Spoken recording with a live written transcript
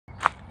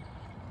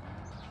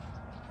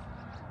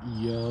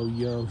Yo,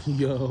 yo,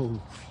 yo,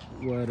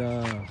 what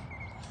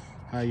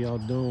how y'all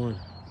doing?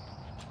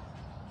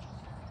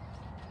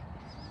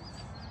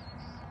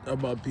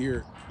 I'm up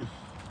here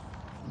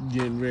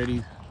getting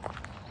ready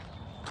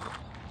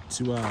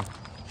to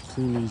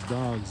clean these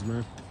dogs,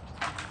 man.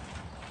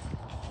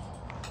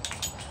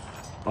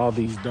 All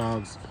these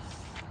dogs,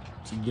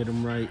 to get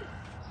them right.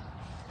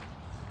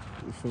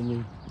 You feel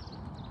me?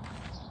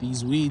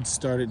 These weeds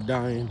started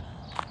dying.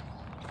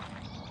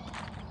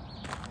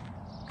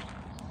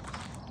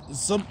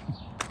 Some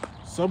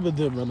of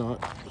them are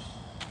not.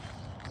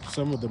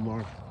 Some of them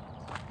are.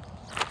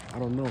 I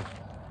don't know.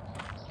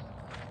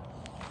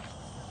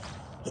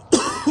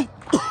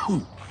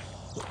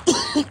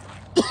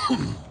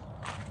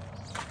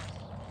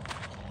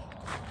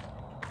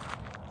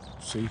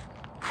 See?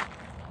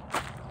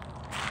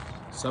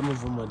 Some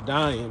of them are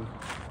dying.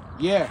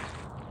 Yeah.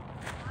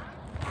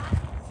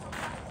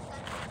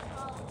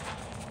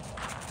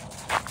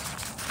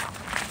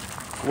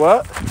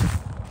 What?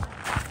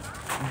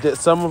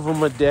 Some of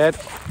them are dead.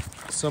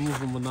 Some of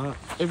them are not.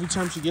 Every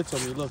time she gets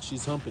on me, look,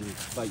 she's humping me.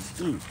 Like,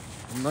 dude,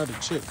 I'm not a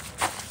chick.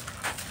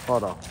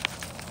 Hold on.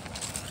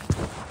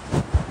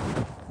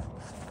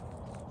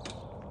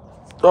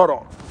 Hold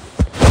on.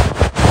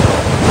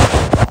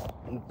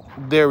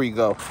 There we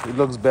go. It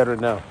looks better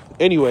now.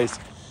 Anyways,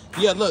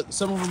 yeah, look,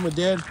 some of them are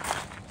dead.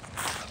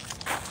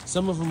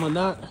 Some of them are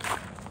not.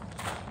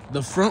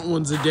 The front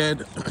ones are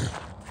dead.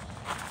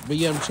 But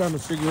yeah, I'm trying to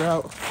figure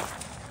out.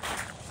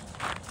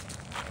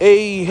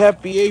 Hey,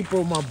 happy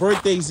April. My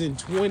birthday's in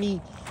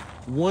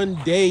 21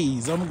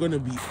 days. I'm going to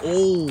be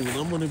old.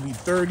 I'm going to be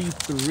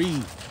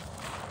 33.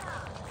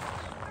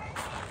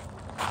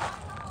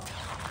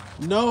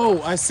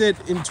 No, I said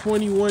in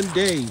 21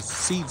 days.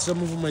 See,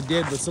 some of them are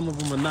dead, but some of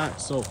them are not.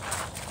 So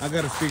I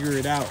got to figure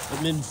it out.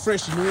 And then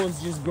fresh new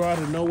ones just grow out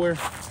of nowhere.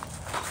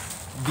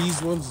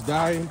 These ones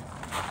dying.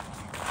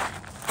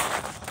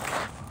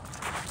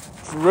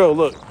 For real,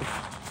 look.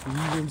 These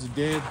ones are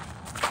dead.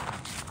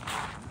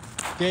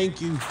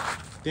 Thank you.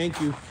 Thank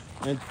you.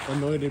 And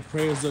anointed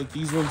prayers. Look,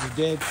 these ones are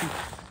dead too.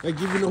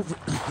 Like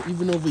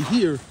even over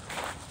here.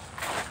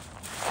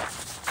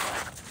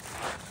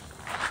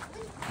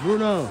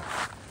 Bruno.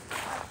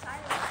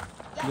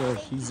 Look,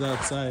 he's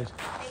outside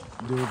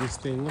doing this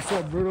thing. What's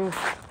up, Bruno?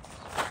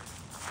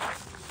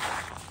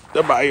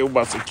 Somebody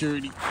about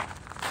security.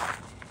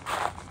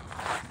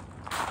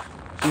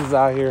 He's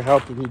out here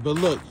helping me. But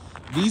look,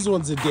 these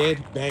ones are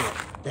dead. Bam,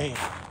 bam,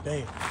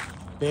 bam,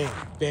 bam,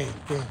 bam,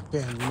 bam,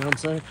 bam. You know what I'm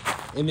saying?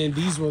 And then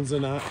these ones are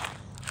not.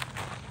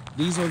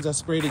 These ones I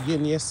sprayed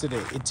again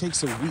yesterday. It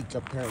takes a week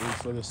apparently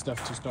for the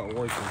stuff to start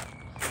working.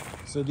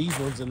 So these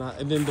ones are not.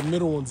 And then the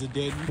middle ones are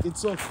dead.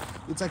 It's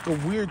like a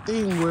weird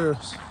thing where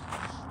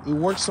it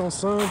works on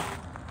some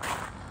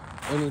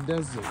and it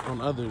doesn't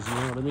on others. You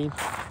know what I mean?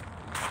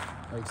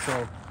 Like,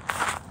 so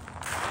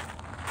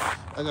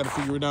I gotta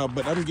figure it out.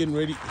 But I'm getting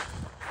ready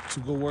to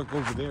go work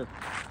over there.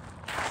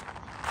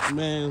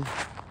 Man,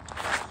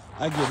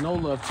 I get no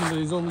love too.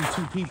 There's only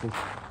 2 people.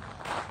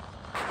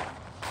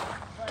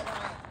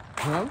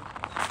 Huh?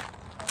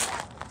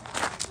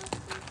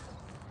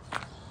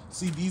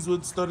 See, these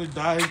ones started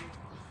dying.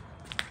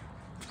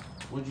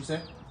 What'd you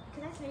say?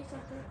 Can I say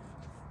something?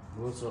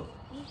 What's up?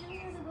 You should be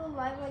able to go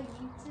live on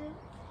YouTube.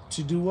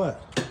 To do what?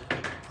 So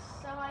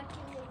I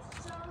can make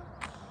some.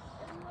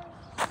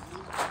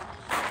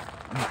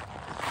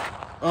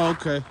 Oh,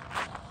 okay.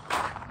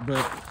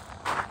 But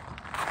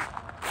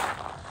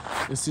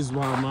this is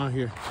why I'm out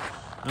here.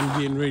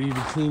 I'm getting ready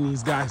to clean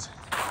these guys.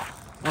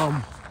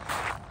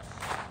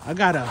 I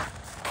got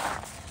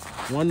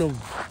one of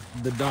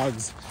the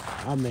dogs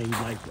I made,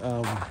 like,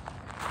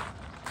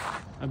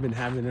 I've been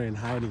having her in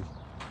hiding.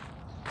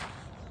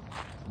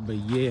 But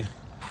yeah.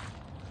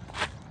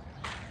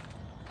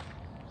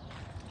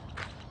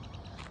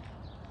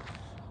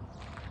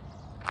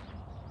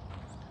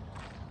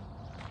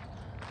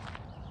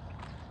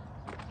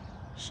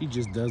 She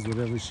just does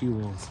whatever she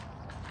wants.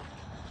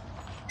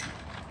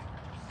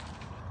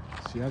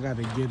 See, I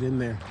gotta get in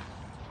there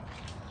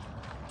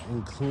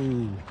and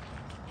clean.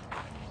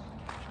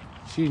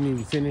 She didn't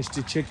even finish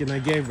the chicken I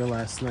gave her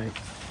last night.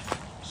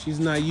 She's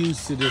not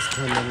used to this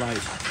kind of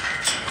life.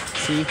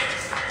 See?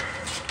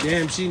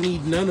 Damn, she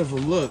need none of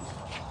them. Look.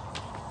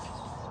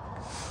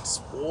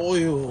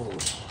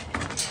 Spoiled.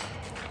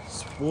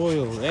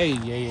 Spoiled. Hey,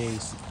 hey.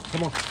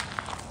 Come on.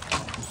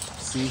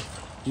 See?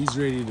 He's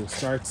ready to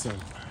start some.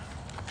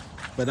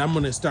 But I'm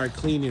gonna start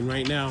cleaning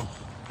right now.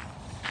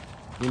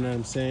 You know what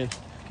I'm saying?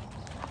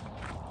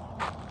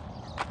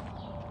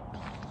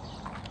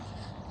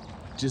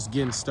 Just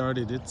getting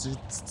started.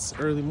 It's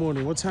early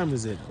morning. What time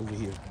is it over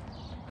here?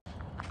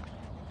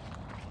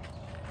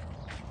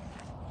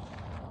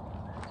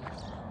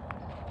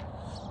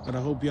 But I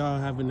hope y'all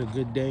having a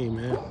good day,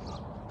 man.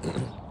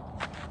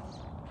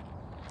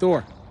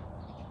 Thor.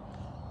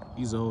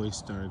 He's always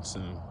starting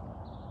some.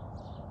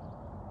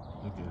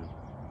 Look at him.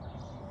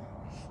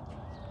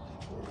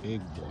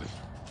 Big boy.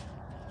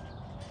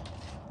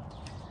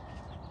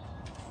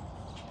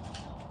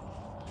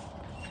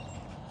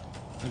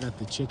 I got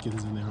the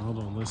chickens in there. Hold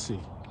on, let's see.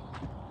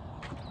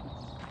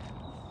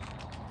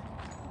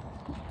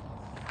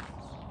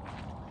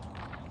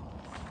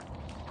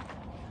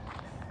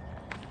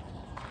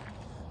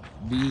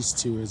 These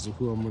two is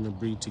who I'm gonna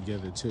breed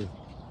together too.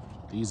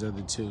 These are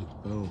the two.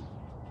 Boom.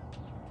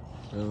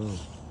 Boom.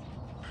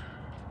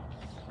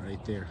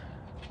 Right there.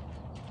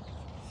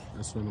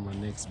 That's one of my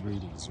next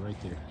breedings right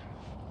there.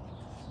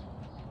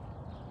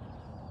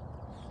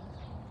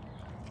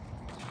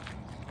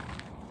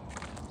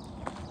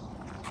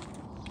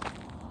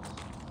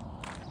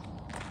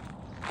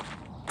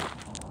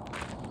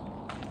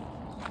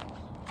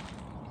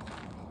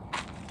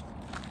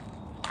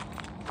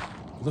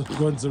 Look,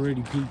 one's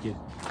already peeking.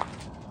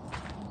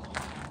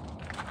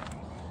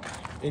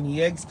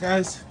 Any eggs,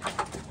 guys?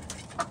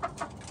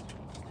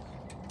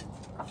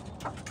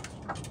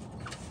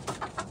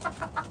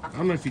 I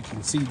don't know if you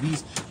can see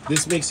these.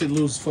 This makes it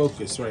lose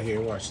focus right here.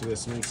 Watch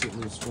this. Makes it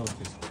lose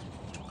focus.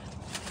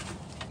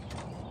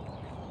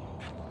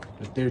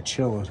 But they're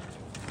chilling.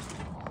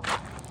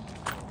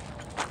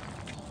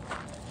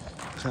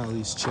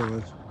 Callie's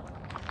chilling.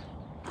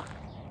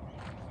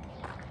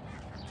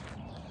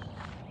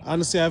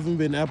 Honestly, I haven't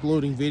been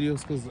uploading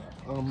videos because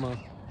I'm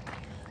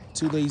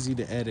too lazy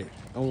to edit.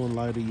 I won't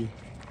lie to you.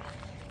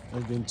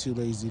 I've been too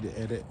lazy to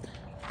edit.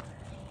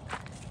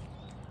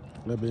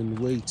 I've been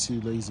way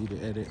too lazy to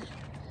edit.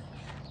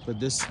 But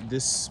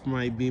this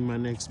might be my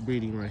next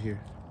breeding right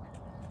here.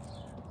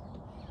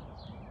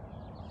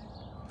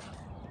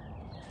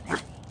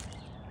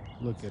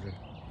 Look at her.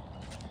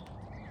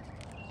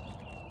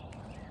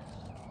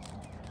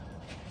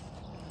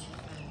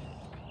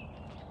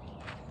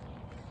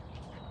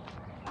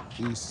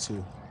 These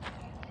two.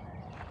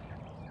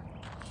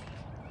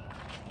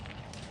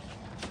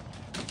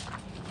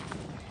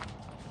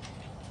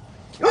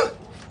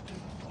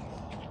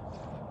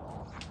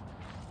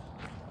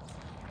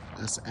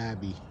 That's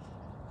Abby.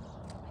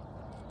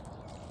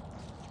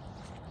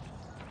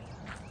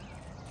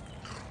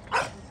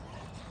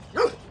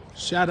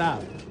 Shut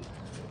up.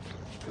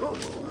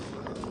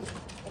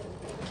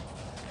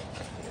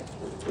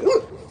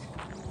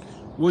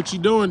 What you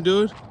doing,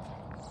 dude?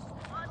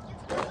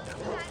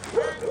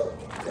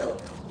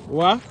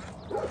 What?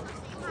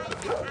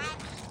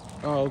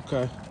 Oh,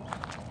 okay.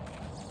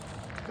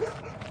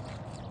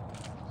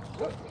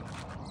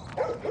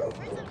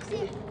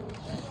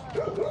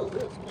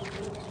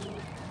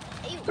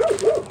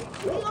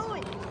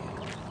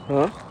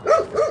 Huh?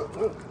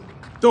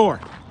 Thor,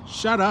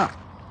 shut up.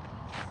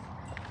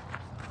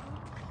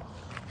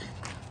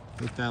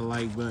 Hit that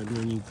like button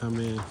when you come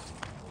in.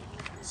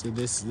 So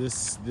this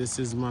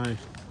is my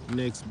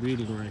next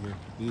breeding right here.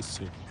 These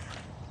two.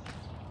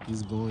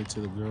 He's going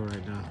to the girl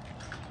right now.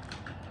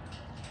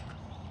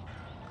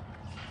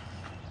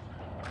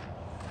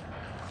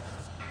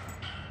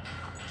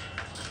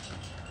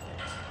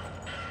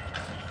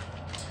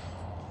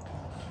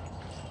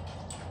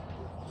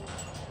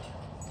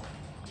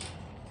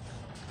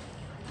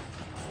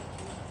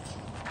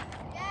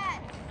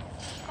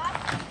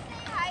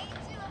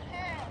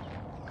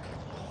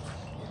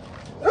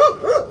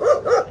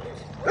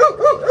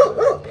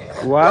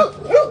 What?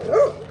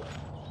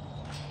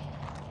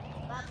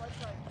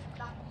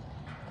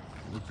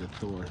 Look at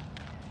Thor.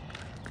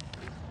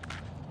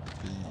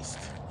 Beast.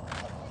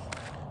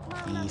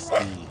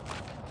 Beastie.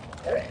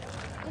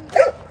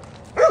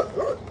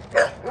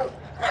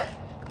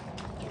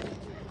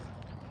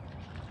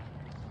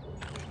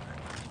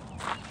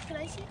 Can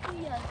I see who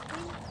you are?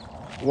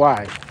 Why?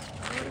 I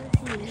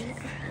want to see.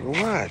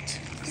 What?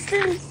 Just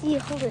let me see.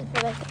 Hold it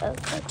for like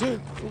a second.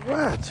 Dude,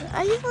 what?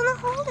 I just want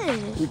to hold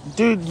it.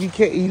 Dude, you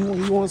can't. He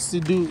wants to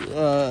do.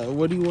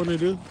 What do you want to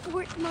do?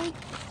 Fortnite.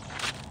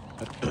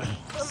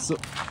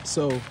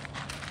 So,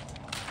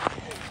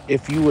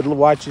 if you would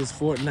watch his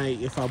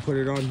Fortnite, if I put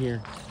it on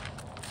here,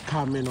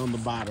 comment on the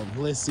bottom.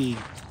 Let's see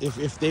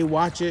if they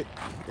watch it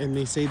and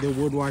they say they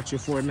would watch your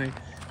Fortnite.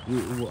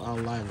 I'll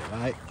live it. All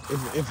right.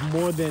 If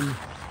more than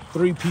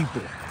 3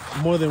 people,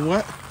 more than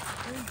what?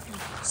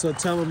 So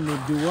tell them to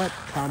do what?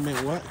 Comment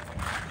what?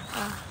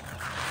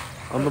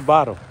 On the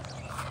bottom.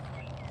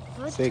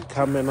 What? Say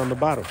comment on the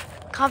bottom.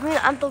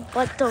 Comment on the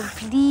bottom,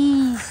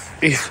 please.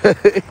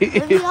 Let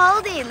me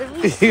hold it. Let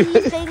me see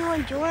if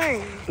anyone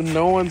joins.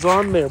 No one's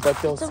on there, but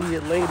they'll see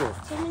it later.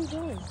 Someone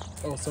joins.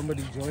 Oh,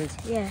 somebody joins?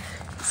 Yeah.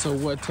 So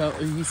what?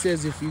 He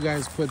says if you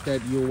guys put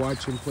that you'll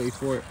watch him play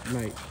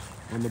Fortnite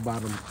on the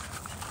bottom.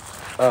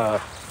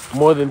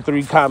 More than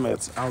 3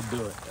 comments, I'll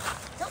do it.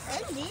 Don't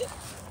end it.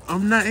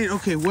 I'm not.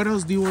 Okay, what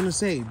else do you want to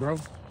say, bro?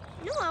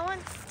 No, I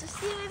want to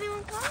see if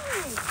anyone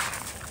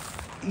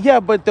comments. Yeah,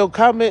 but they'll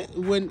comment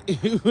when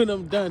when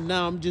I'm done.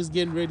 Now I'm just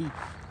getting ready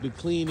to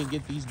clean and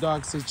get these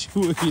dogs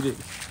situated.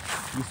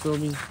 You feel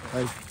me?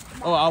 Like,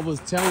 oh, I was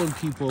telling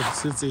people,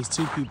 since there's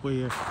 2 people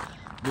here,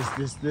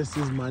 this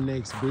is my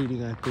next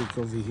breeding, I think,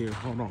 over here.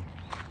 Hold on.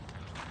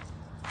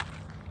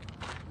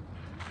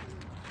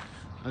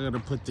 I gotta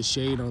put the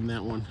shade on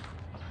that one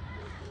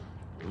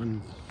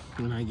when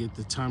I get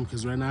the time,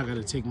 because right now I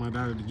gotta take my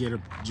daughter to get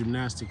her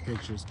gymnastic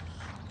pictures.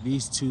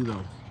 These 2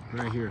 though,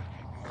 right here.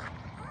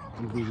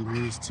 I'm getting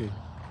these two.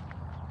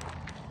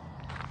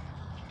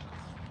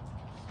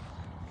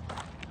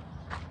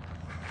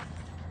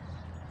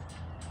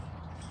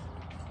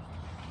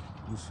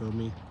 You feel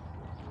me?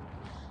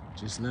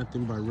 Just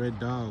nothing but red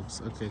dogs.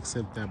 Okay,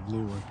 except that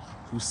blue one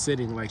who's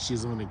sitting like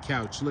she's on the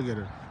couch. Look at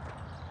her.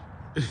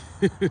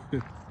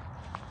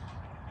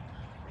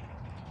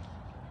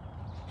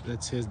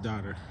 That's his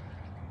daughter.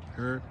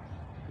 Her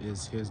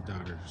is his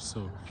daughter.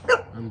 So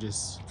I'm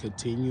just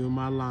continuing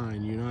my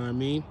line, you know what I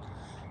mean?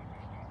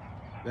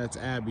 That's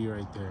Abby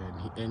right there.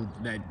 And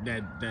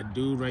that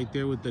dude right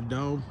there with the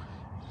dome,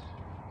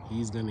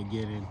 he's gonna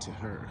get into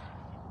her.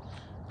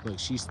 Look,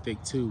 she's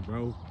thick too,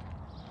 bro.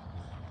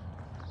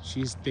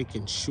 She's thick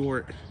and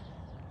short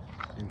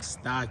and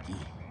stocky.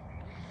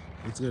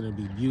 It's gonna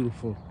be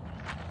beautiful.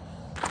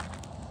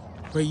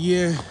 But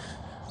yeah,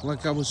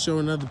 like I was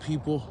showing other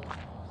people,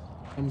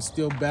 I'm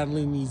still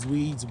battling these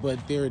weeds,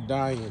 but they're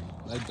dying.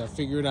 Like I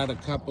figured out a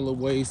couple of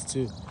ways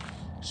to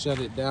shut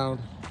it down.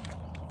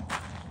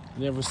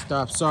 Never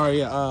stop.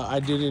 Sorry, I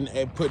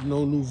didn't put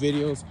no new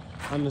videos.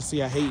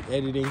 Honestly, I hate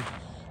editing.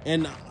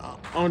 And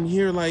on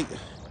here, like,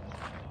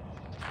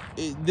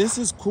 this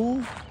is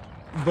cool,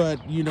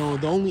 but you know,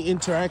 the only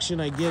interaction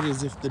I get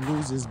is if the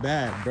news is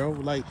bad, bro.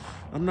 Like,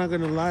 I'm not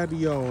gonna lie to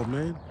y'all,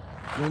 man.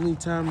 The only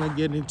time I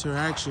get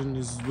interaction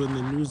is when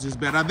the news is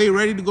bad. Are they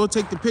ready to go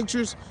take the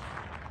pictures?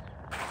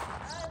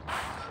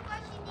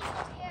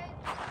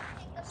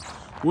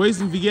 Where's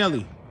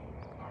Migueli?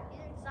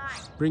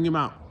 Bring him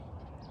out.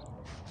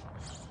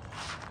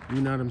 You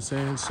know what I'm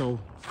saying? So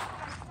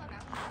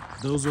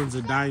those ones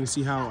are dying.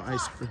 See how I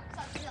spray?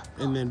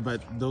 And then,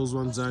 but those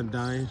ones aren't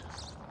dying.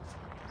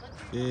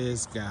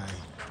 This guy.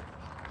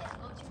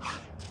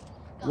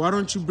 Why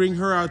don't you bring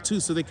her out too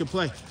so they can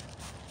play?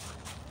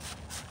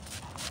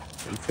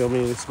 You feel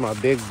me? This is my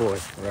big boy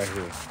right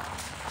here.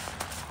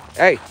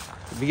 Hey,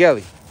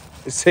 Migueli,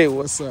 say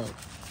what's up.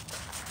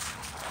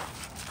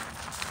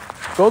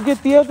 Go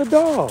get the other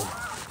dog.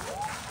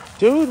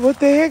 Dude, what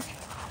the heck?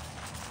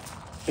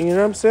 You know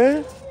what I'm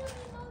saying?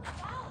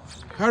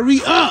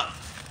 Hurry up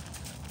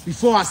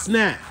before I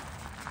snap.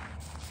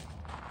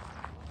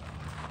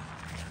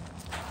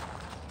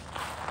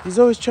 He's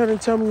always trying to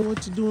tell me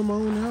what to do in my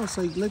own house.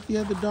 Like, let the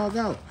other dog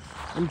out.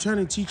 I'm trying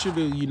to teach her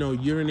to, you know,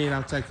 urinate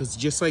outside, because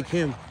just like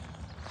him,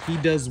 he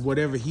does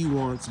whatever he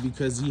wants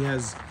because he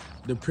has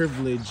the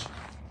privilege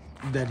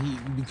that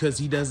because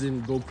he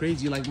doesn't go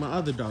crazy like my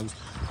other dogs.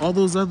 All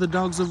those other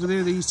dogs over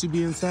there, they used to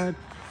be inside,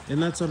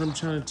 and that's what I'm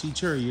trying to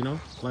teach her, you know,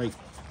 like,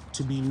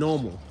 to be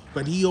normal.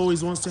 But he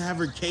always wants to have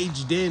her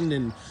caged in,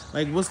 and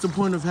like, what's the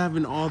point of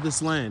having all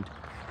this land?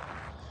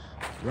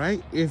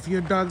 Right? If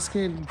your dogs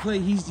can't play,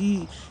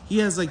 he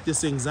has like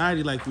this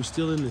anxiety, like we're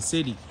still in the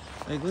city.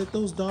 Like, let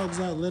those dogs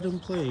out, let them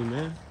play,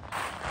 man.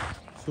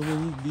 So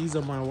these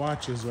are my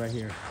watchers right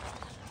here.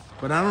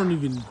 But I don't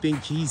even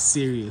think he's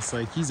serious.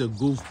 Like, he's a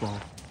goofball.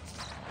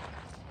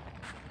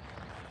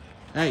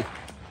 Hey.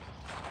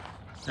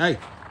 Hey.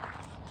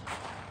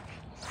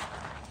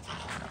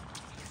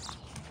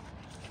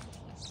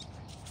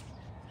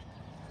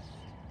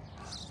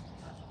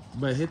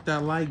 But hit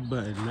that like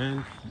button,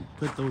 man.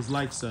 Put those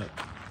likes up.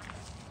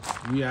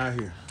 We out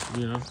here,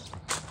 you know,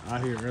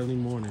 out here early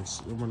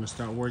mornings. We're gonna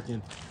start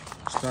working,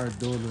 start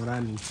doing what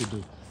I need to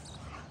do.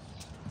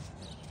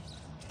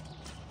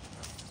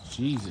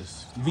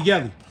 Jesus.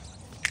 Migueli.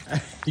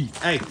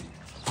 Hey,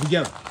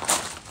 Migueli.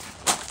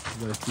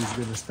 But he's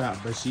gonna stop.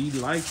 But she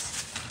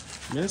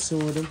likes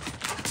messing with him.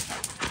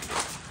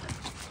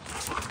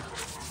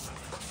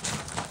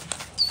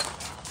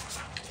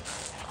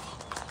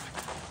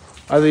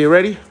 Are they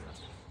ready?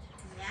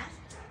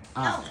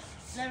 No.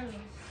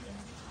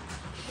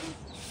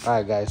 All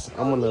right, guys,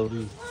 I'm gonna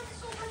leave.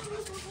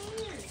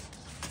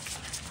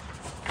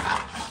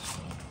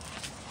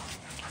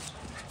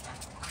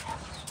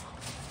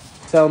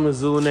 Tell them it's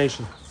Zulu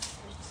Nation.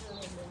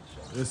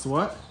 It's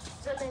what?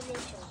 Zulu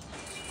Nation.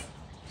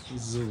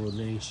 Zulu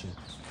Nation.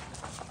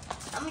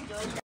 I'm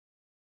enjoying that.